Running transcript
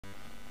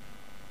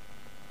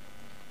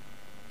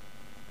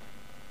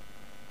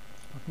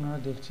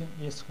আপনারা দেখছেন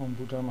S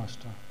computer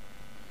master.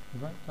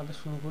 এবার তাহলে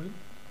শুরু করি।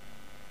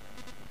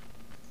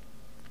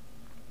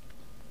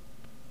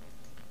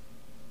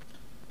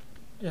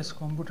 এস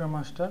কম্পিউটার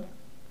মাস্টার,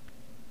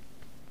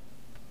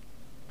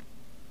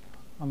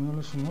 আমি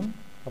হলো সুমন,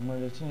 আপনারা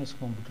দেখছেন এস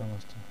কম্পিউটার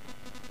মাস্টার।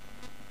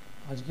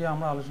 আজকে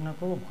আমরা আলোচনা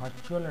করব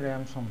ভার্চুয়াল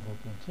র্যাম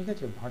সম্পর্কে। ঠিক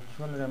আছে,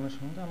 ভার্চুয়াল র্যামের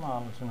সম্বন্ধে আমরা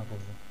আলোচনা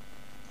করব।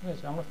 ঠিক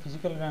আছে, আমরা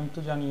ফিজিক্যাল র্যাম তো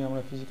জানি,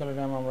 আমরা ফিজিক্যাল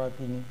র্যাম আমরা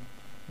কিনি,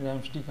 র্যাম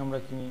স্টিক আমরা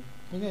কিনি।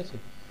 ঠিক আছে,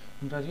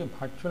 কিন্তু আজকে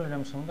ভার্চুয়াল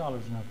র্যাম সম্বন্ধে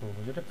আলোচনা করব,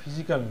 যেটা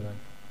ফিজিক্যাল নয়।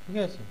 ঠিক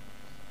আছে,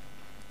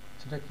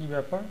 সেটা কি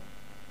ব্যাপার,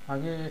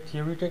 আগে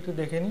থিওরিটা একটু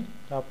দেখে নিই,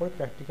 তারপর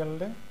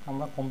প্র্যাকটিক্যালে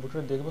আমরা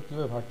কম্পিউটারে দেখব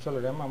কীভাবে ভার্চুয়াল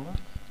র্যাম আমরা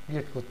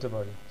ক্রিয়েট করতে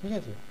পারি। ঠিক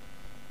আছে,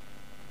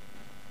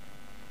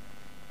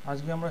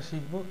 আজকে আমরা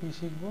শিখব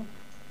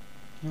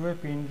কীভাবে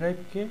পেন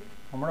ড্রাইভকে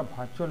আমরা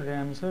ভার্চুয়াল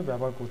র্যাম হিসেবে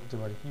ব্যবহার করতে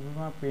পারি, কীভাবে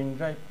আমরা পেন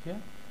ড্রাইভকে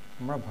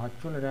আমরা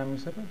ভার্চুয়াল র্যাম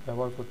হিসেবে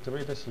ব্যবহার করতে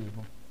পারি, এটা শিখব।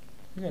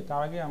 ঠিক আছে,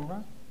 তার আগে আমরা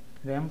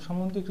র্যাম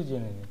সম্বন্ধে একটু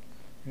জেনে নিই।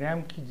 র্যাম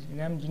কি,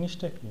 র্যাম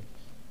জিনিসটা কি?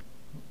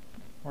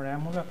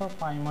 র্যাম হলো একটা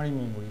প্রাইমারি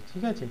মেমোরি।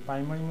 ঠিক আছে,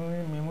 প্রাইমারি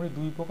মেমোরি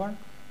দুই প্রকার,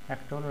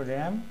 একটা হলো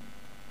র্যাম,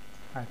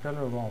 একটা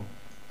হলো রম।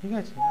 ঠিক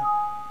আছে,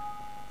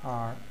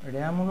 আর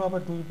র্যাম হলো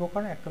আবার দুই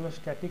প্রকার, একটা হলো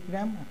স্ট্যাটিক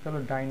র্যাম, একটা হলো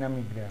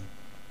ডাইনামিক র্যাম।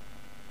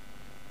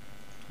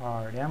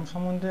 আর র্যাম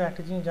সম্বন্ধে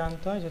একটা জিনিস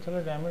জানতে হয়, যেটা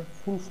হলো র্যামের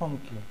ফুল ফর্ম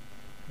কী।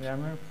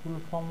 র্যামের ফুল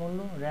ফর্ম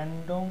হলো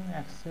র্যান্ডম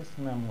অ্যাক্সেস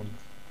মেমোরি।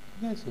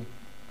 ঠিক আছে,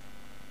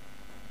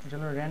 এটা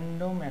হলো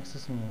র্যান্ডম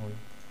অ্যাক্সেস মেমোরি।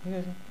 ঠিক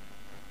আছে,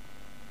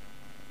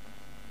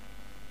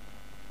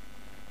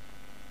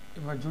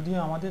 এবার যদি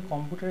আমাদের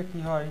কম্পিউটারে কী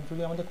হয়,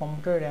 যদি আমাদের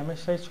কম্পিউটারে র্যামের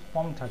সাইজ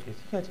কম থাকে,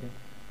 ঠিক আছে,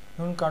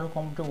 ধরুন কারো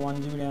কম্পিউটার 1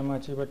 GB র্যাম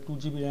আছে বা 2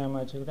 GB র্যাম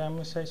আছে,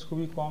 র্যামের সাইজ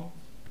খুবই কম।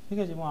 ঠিক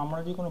আছে, এবং আমরা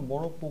যদি কোনো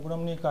বড় প্রোগ্রাম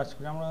নিয়ে কাজ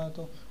করি, আমরা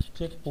হয়তো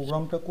যে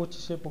প্রোগ্রামটা করছি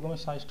সেই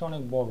প্রোগ্রামের সাইজটা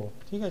অনেক বড়।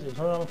 ঠিক আছে,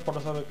 ধরুন আমরা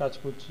ফটোশপে কাজ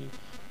করছি,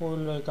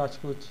 ওয়েবে কাজ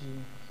করছি,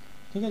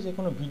 ঠিক আছে,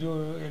 কোনো ভিডিও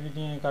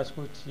এডিটিংয়ে কাজ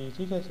করছি,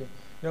 ঠিক আছে,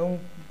 এরকম,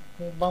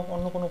 বা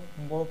অন্য কোনো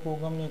বড়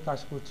প্রোগ্রাম নিয়ে কাজ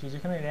করছি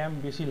যেখানে র্যাম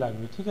বেশি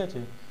লাগবে। ঠিক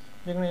আছে,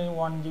 যেখানে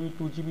 1 GB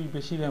 2 GB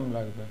বেশি র্যাম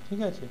লাগবে। ঠিক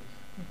আছে,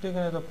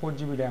 এখানে তো 4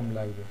 GB র্যাম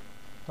লাগবে।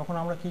 তখন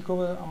আমরা কী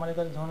করবো, আমাদের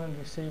কাছে ধরুন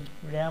সেই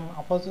র্যাম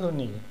আপাতত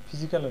নেই,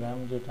 ফিজিক্যাল র্যাম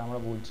যেটা আমরা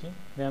বলছি,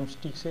 র্যাম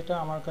স্টিক, সেটা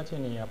আমার কাছে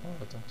নেই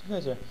আপাতত। ঠিক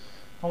আছে,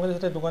 আমাকে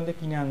সেটা দোকান থেকে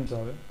কিনে আনতে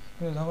হবে।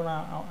 কিন্তু তখন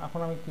এখন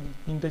আমি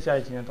কিনতে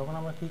চাইছি না, তখন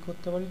আমরা কী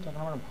করতে পারি, তখন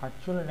আমরা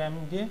ভার্চুয়াল র্যাম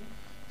দিয়ে,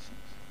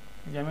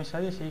 র্যামের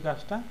সাহায্যে সেই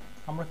কাজটা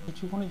আমরা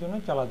কিছুক্ষণের জন্য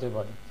চালাতে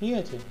পারি। ঠিক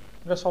আছে,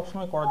 এটা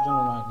সবসময় করার জন্য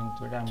নয়,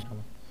 কিন্তু র্যামটা,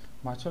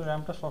 ভার্চুয়াল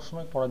র্যামটা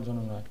সবসময় করার জন্য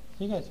নয়।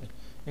 ঠিক আছে,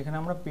 এখানে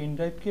আমরা পেন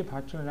ড্রাইভকে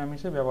ভার্চুয়াল র্যাম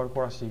হিসেবে ব্যবহার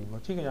করা শিখবো।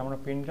 ঠিক আছে, আমরা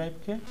পেন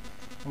ড্রাইভকে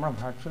আমরা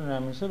ভার্চুয়াল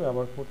র্যাম হিসেবে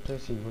ব্যবহার করতে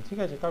শিখবো। ঠিক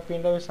আছে, কারণ পেন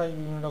ড্রাইভের সাইজ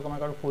বিভিন্ন রকমের,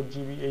 কারো 4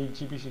 GB, 8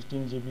 GB,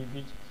 16 GB,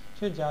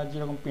 সে যার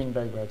যেরকম পেন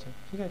ড্রাইভ আছে।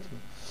 ঠিক আছে,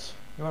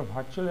 এবার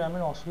ভার্চুয়াল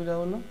র্যামের অসুবিধা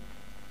হলো,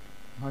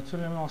 ভার্চুয়াল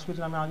র্যামের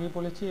অসুবিধা আমি আগেই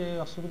বলেছি, এই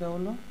অসুবিধা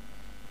হলো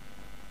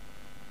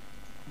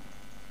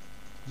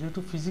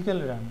যেহেতু ফিজিক্যাল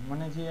র্যাম,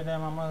 মানে যে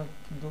র্যাম আমরা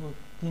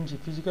কিনছি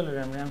ফিজিক্যাল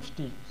র্যাম, র্যাম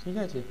স্টিক, ঠিক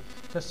আছে,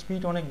 তার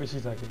স্পিড অনেক বেশি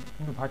থাকে।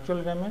 কিন্তু ভার্চুয়াল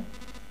র্যামের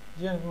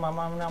যে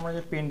মানে আমরা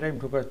যে পেন ড্রাইভ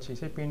ঢোকাচ্ছি,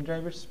 সেই পেন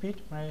ড্রাইভের স্পিড,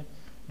 মানে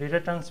ডেটা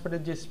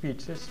ট্রান্সফারের যে স্পিড,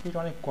 সেই স্পিড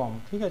অনেক কম।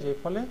 ঠিক আছে, এর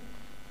ফলে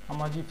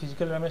আমরা যে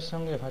ফিজিক্যাল র্যামের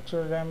সঙ্গে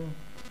ভার্চুয়াল র্যাম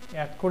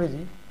অ্যাড করে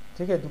দিই,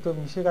 ঠিক আছে, দুটো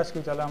মিশে কাজ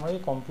করি, তাহলে আমাদের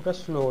কম্পিউটার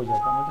স্লো হয়ে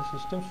যাবে, আমাদের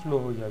সিস্টেম স্লো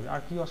হয়ে যাবে।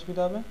 আর কি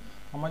অসুবিধা হবে,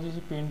 আমরা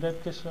যদি পেন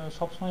ড্রাইভকে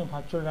সবসময়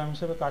ভার্চুয়াল র্যাম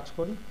হিসেবে কাজ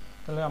করি,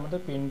 তাহলে আমাদের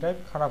পেন ড্রাইভ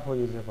খারাপ হয়ে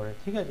যেতে পারে।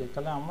 ঠিক আছে,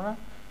 তাহলে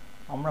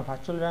আমরা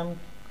ভার্চুয়াল র্যাম,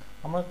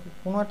 আমরা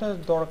কোনো একটা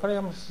দরকারে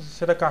আমরা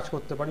সেটা কাজ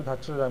করতে পারি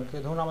ভার্চুয়াল র্যামকে।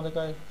 ধরুন আমাদের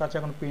কাছে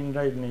এখন পেন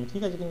ড্রাইভ নেই,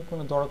 ঠিক আছে, কিন্তু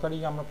কোনো দরকারি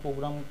আমরা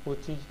প্রোগ্রাম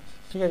করছি,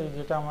 ঠিক আছে,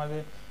 যেটা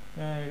আমাদের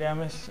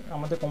র্যামের,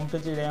 আমাদের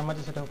কম্পিউটার যে র্যাম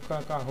আছে সেটা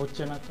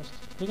হচ্ছে না,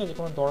 ঠিক আছে,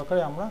 কোনো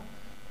দরকারে আমরা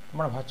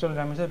ভার্চুয়াল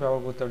র্যাম হিসেবে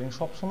ব্যবহার করতে পারি,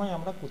 সবসময়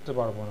আমরা করতে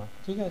পারবো না।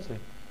 ঠিক আছে,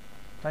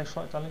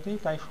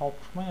 তাই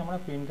সবসময় আমরা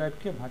পেন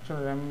ড্রাইভকে ভার্চুয়াল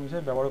র্যাম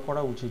হিসেবে ব্যবহার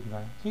করা উচিত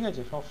নয়। ঠিক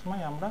আছে,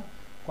 সবসময় আমরা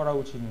করা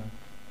উচিত নয়,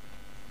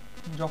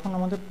 যখন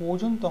আমাদের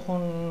প্রয়োজন, তখন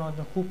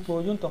খুব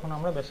প্রয়োজন, তখন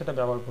আমরা সেটা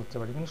ব্যবহার করতে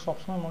পারি, কিন্তু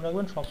সবসময় মনে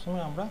রাখবেন,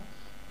 সবসময় আমরা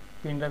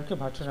পেন ড্রাইভকে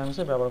ভার্চুয়াল র্যাম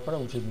হিসেবে ব্যবহার করা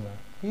উচিত নয়।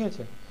 ঠিক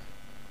আছে,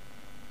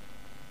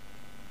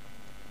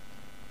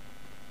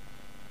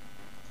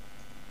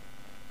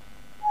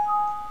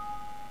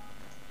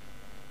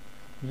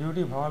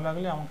 ভিডিওটি ভালো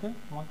লাগলে আমার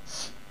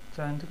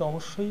চ্যানেলটিকে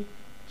অবশ্যই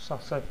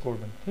সাবস্ক্রাইব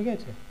করবেন। ঠিক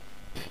আছে,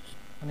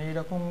 মানে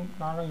এইরকম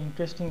নানা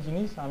ইন্টারেস্টিং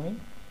জিনিস আমি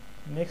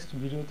নেক্সট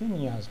ভিডিওতে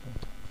নিয়ে আসবো।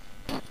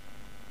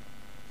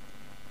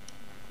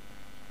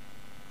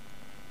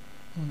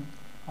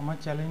 আমার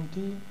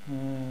চ্যানেলটি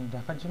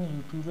দেখার জন্য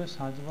ইউটিউবের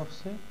সার্চ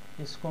বক্সে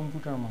এস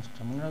কম্পিউটার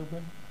মাস্টার, মনে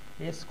রাখবেন,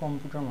 এস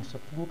কম্পিউটার মাস্টার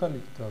পুরোটা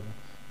লিখতে হবে,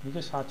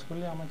 লিখে সার্চ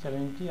করলে আমার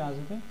চ্যানেলটি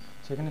আসবে,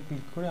 সেখানে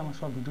ক্লিক করে আমার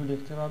সব ভিডিও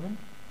দেখতে পাবেন।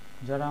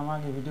 যারা আমার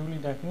আগে ভিডিওগুলি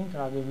দেখেনি,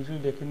 তারা আগে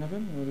ভিডিওটি দেখে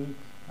নেবেন,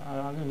 আর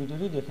আগে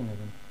ভিডিওটি দেখে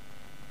নেবেন।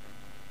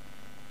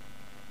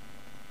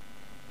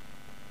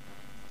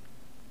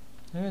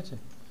 ঠিক আছে,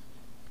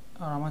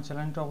 আর আমার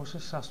চ্যানেলটা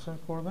অবশ্যই সাবস্ক্রাইব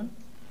করবেন।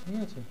 ঠিক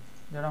আছে,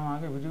 যারা আমার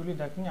আগে ভিডিওগুলি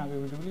দেখেনি, আগে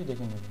ভিডিওগুলি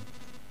দেখে নেবেন।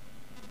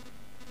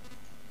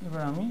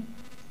 এবার আমি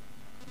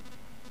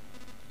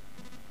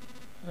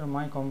এবার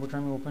মাই কম্পিউটার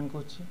আমি ওপেন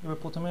করছি। এবার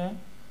প্রথমে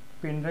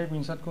পেন ড্রাইভ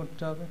ইনসার্ট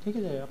করতে হবে, ঠিক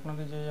আছে,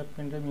 আপনাদের যে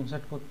পেন ড্রাইভ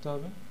ইনসার্ট করতে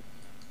হবে।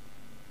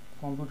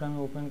 কম্পিউটার আমি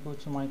ওপেন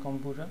করছি, মাই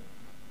কম্পিউটার।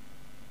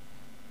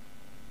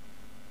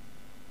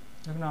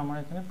 দেখুন আমার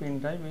এখানে পেন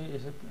ড্রাইভ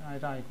এসে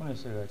এটা আইকন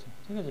এসে গেছে,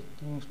 ঠিক আছে,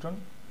 কিংস্টোন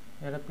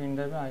এটা পেন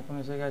ড্রাইভের আইকন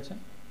এসে গেছে,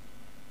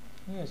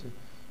 ঠিক আছে।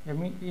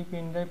 এমনি এই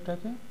পেন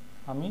ড্রাইভটাকে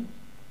আমি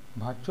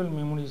ভার্চুয়াল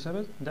মেমোরি হিসাবে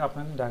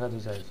আপনাদের দেখাতে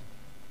চাইছি।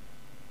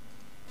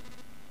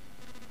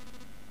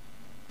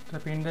 তা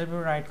পেন ড্রাইভে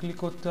রাইট ক্লিক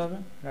করতে হবে,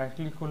 রাইট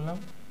ক্লিক করলাম,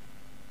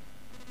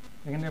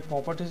 এখানে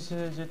প্রপার্টিসে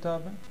যেতে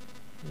হবে,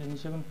 এর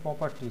নিচে এখন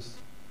প্রপার্টিস,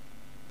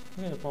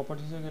 ঠিক আছে,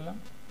 প্রপার্টিসে গেলাম,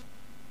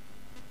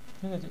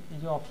 ঠিক আছে। এই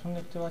যে অপশন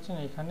দেখতে পাচ্ছেন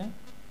এখানে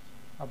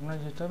আপনার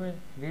যেতে হবে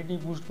রেডি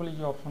বুস্ট বলে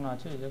যে অপশন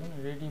আছে, এই দেখুন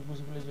রেডি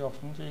বুস্ট বলে যে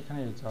অপশন আছে এখানে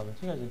যেতে হবে,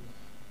 ঠিক আছে।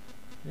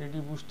 রেডি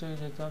বুস্টে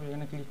যেতে হবে,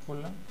 এখানে ক্লিক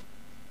করলাম,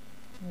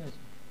 ঠিক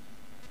আছে।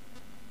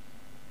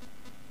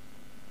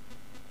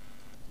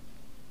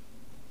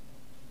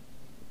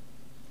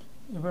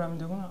 এবার আমি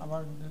দেখুন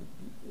আবার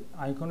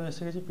আইকনে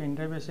এসে গেছি, পেন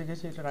ড্রাইভ এসে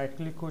গেছে, এটা রাইট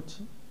ক্লিক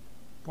করছি,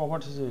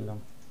 প্রপার্টিসে এলাম,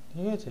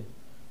 ঠিক আছে।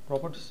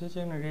 প্রপার্টিসে এসে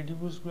এখানে রেডি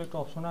বুস্ট বলে একটা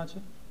অপশন আছে,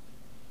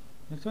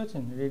 দেখতে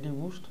পাচ্ছেন রেডি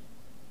বুস্ট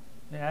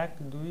 1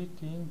 2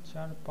 3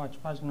 4 5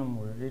 5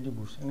 নম্বরে রেডি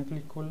বুস্ট, এখানে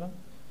ক্লিক করলাম।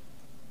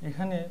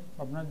 এখানে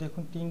আপনার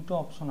দেখুন তিনটে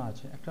অপশন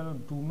আছে, একটা হলো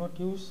ডু নট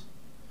ইউজ,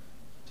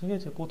 ঠিক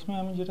আছে। প্রথমে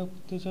আমি যেটা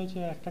করতে চাইছি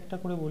একটা একটা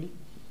করে বলি।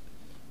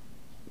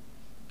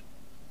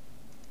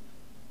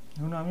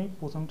 ধরুন আমি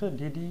প্রথমটা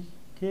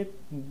dedicate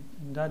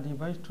the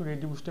device two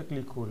ready বুস্টে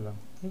click করলাম,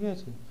 ঠিক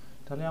আছে।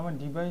 তাহলে আমার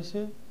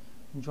ডিভাইসে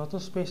যত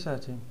স্পেস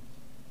আছে,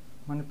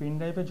 মানে পেন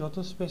ড্রাইভে যত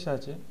স্পেস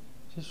আছে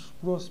সেই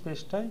পুরো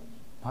স্পেসটাই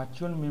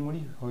ভার্চুয়াল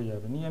মেমোরি হয়ে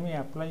যাবে। নিয়ে আমি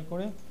অ্যাপ্লাই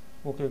করে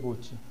ওকে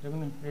করছি।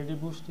 দেখুন ready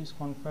boost is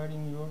কনফায়ারিং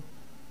your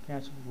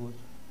catch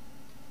boost,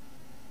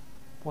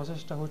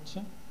 প্রসেসটা হচ্ছে।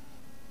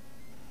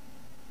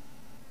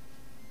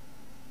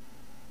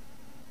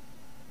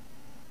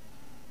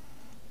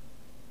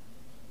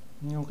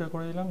 নিয়ে ওকে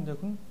করে দিলাম,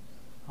 দেখুন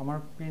আমার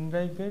পেন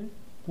ড্রাইভের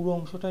পুরো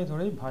অংশটাই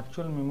ধরেই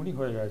ভার্চুয়াল মেমোরি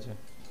হয়ে গেছে।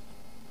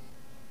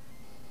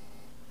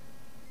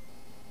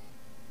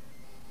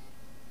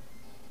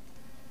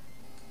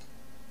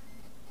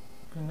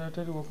 পেন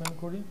ড্রাইভটা ওপেন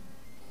করি,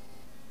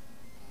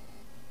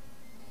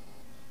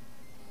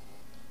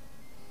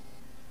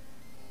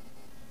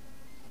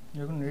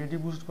 দেখুন রেডি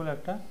বুস্ট বলে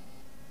একটা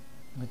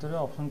ভিতরে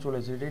অপশন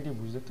চলেছে, রেডি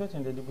বুস্ট দেখতে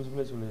পাচ্ছেন, রেডি বুস্ট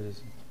বলে চলে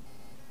এসেছে,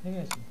 ঠিক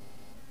আছে।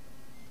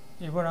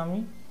 এবার আমি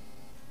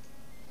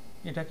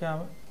এটাকে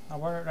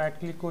আবার রাইট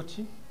ক্লিক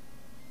করছি,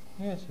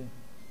 ঠিক আছে।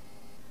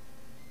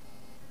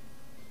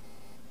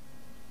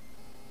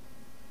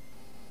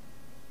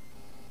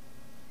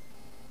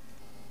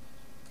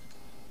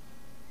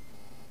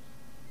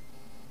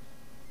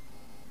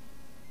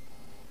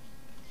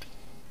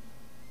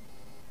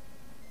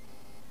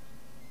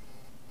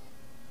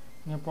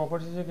 নিয়ে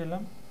প্রপার্টিসে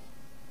গেলাম,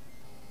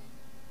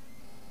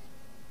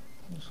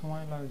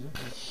 সময় লাগছে,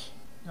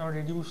 আবার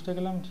রেডি বুস্টে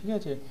গেলাম, ঠিক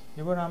আছে।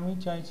 এবার আমি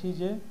চাইছি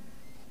যে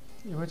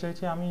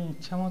আমি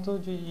ইচ্ছা মতো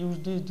যে ইউজ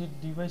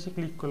ডিভাইসে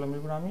ক্লিক করলাম,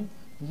 এবার আমি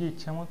যে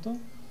ইচ্ছা মতো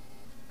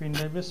পেন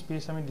ড্রাইভের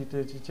স্পেস আমি দিতে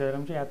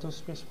চাইলাম যে এত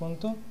স্পেস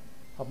পর্যন্ত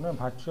আপনার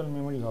ভার্চুয়াল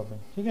মেমোরি হবে,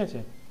 ঠিক আছে।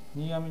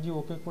 নিয়ে আমি যে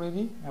ওকে করে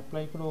দিই,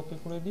 অ্যাপ্লাই করে ওকে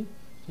করে দিই,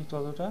 ঠিক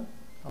ততটা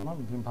আমার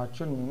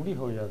ভার্চুয়াল মেমোরি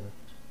হয়ে যাবে,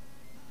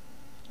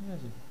 ঠিক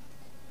আছে।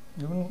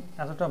 দেখুন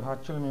এতটা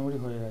ভার্চুয়াল মেমোরি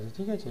হয়ে গেছে,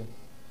 ঠিক আছে।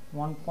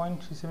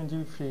 1.37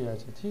 GB ফ্রি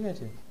আছে, ঠিক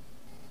আছে।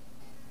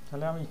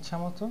 তাহলে আমি ইচ্ছা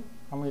মতো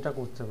আমি এটা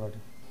করতে পারি।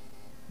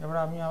 এবার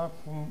আমি আবার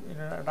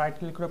রাইট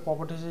ক্লিক করে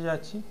প্রপার্টিসে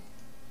যাচ্ছি,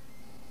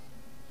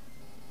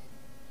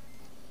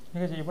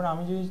 ঠিক আছে। এবার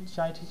আমি যদি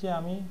চাইছি যে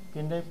আমি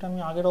পেন ড্রাইভটা আমি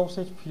আগের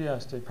অবস্থায় ফিরে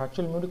আসতে,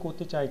 ভার্চুয়াল মেমোরি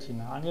করতে চাইছি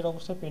না, আগের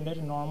অবস্থায় পেন ড্রাইভ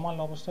নর্মাল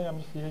অবস্থায়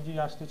আমি ফিরে যদি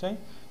আসতে চাই,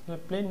 তাহলে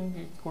প্লেন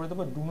করে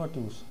দেবো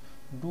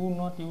do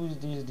not use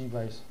this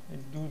device,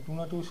 do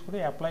not use করে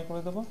অ্যাপ্লাই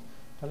করে দেবো,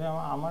 তাহলে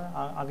আমার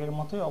আগের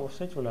মতোই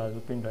অবস্থায় চলে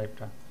আসবে পেন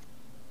ড্রাইভটা।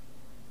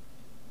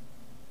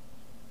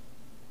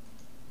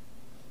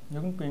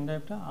 দেখুন পেন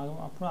ড্রাইভটা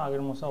আপনার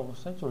আগের মতো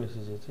অবস্থায় চলে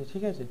এসেছে,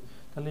 ঠিক আছে।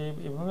 তাহলে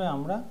এভাবে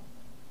আমরা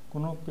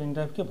কোনো পেন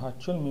ড্রাইভকে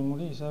ভার্চুয়াল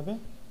মেমোরি হিসাবে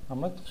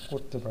আমরা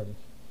করতে পারি।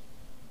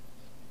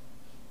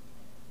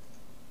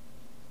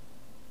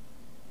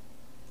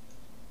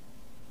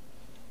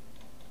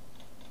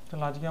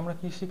 তাহলে আজকে আমরা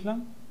কি শিখলাম?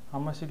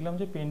 আমরা শিখলাম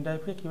যে পেন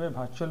ড্রাইভকে কীভাবে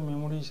ভার্চুয়াল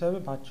মেমোরি হিসাবে,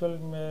 ভার্চুয়াল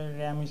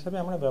র্যাম হিসাবে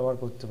আমরা ব্যবহার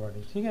করতে পারি,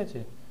 ঠিক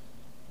আছে।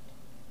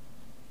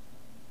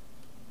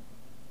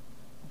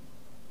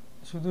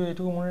 শুধু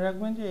এটুকু মনে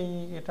রাখবেন যে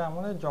এটা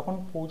আমরা যখন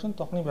প্রয়োজন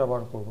তখনই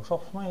ব্যবহার করব,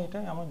 সবসময় এটা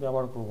আমরা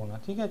ব্যবহার করব না,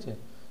 ঠিক আছে।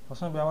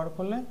 সবসময় ব্যবহার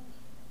করলে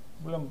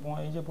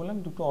বললাম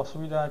দুটো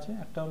অসুবিধা আছে,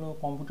 একটা হলো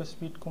কম্পিউটার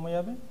স্পিড কমে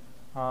যাবে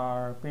আর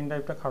পেন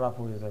ড্রাইভটা খারাপ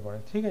হয়ে যেতে পারে,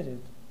 ঠিক আছে।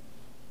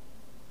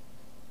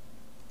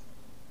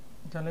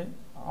 তাহলে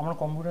আমার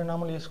কম্পিউটারের নাম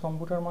হলো এস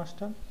কম্পিউটার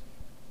মাস্টার,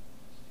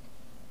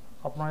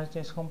 আপনার হচ্ছে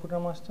এস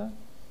কম্পিউটার মাস্টার।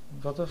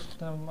 যত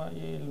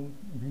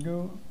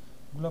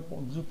ভিডিওগুলো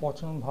যদি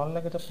পছন্দ ভালো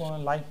লাগে তা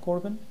লাইক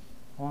করবেন,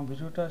 আমার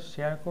ভিডিওটা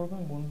শেয়ার করবেন,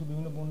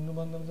 বিভিন্ন বন্ধু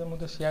বান্ধবদের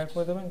মধ্যে শেয়ার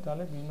করে দেবেন,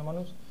 তাহলে বিভিন্ন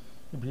মানুষ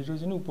ভিডিওর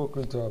জন্য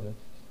উপকৃত হবে।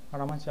 আর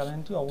আমার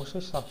চ্যানেলটি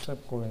অবশ্যই সাবস্ক্রাইব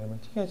করে নেবেন,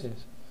 ঠিক আছে।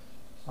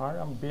 আর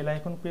বেল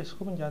আইকন প্রেস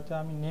করবেন যাতে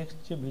আমি নেক্সট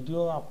যে ভিডিও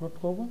আপলোড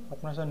করব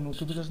আপনার সাথে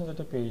নোটিফিকেশন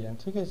যাতে পেয়ে যান,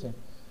 ঠিক আছে।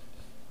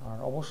 আর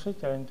অবশ্যই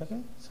চ্যানেলটাকে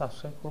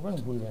সাবস্ক্রাইব করবেন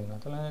ভুলবেন না,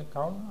 তাহলে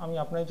কারণ আমি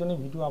আপনার জন্য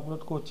ভিডিও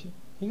আপলোড করছি,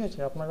 ঠিক আছে।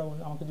 আপনারা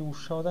আমাকে যদি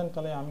উৎসাহ দেন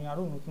তাহলে আমি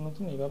আরও নতুন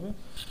নতুন এইভাবে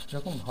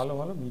এরকম ভালো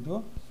ভালো ভিডিও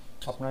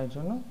আপনার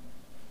জন্য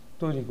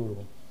তৈরি করব।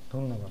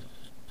 ধন্যবাদ।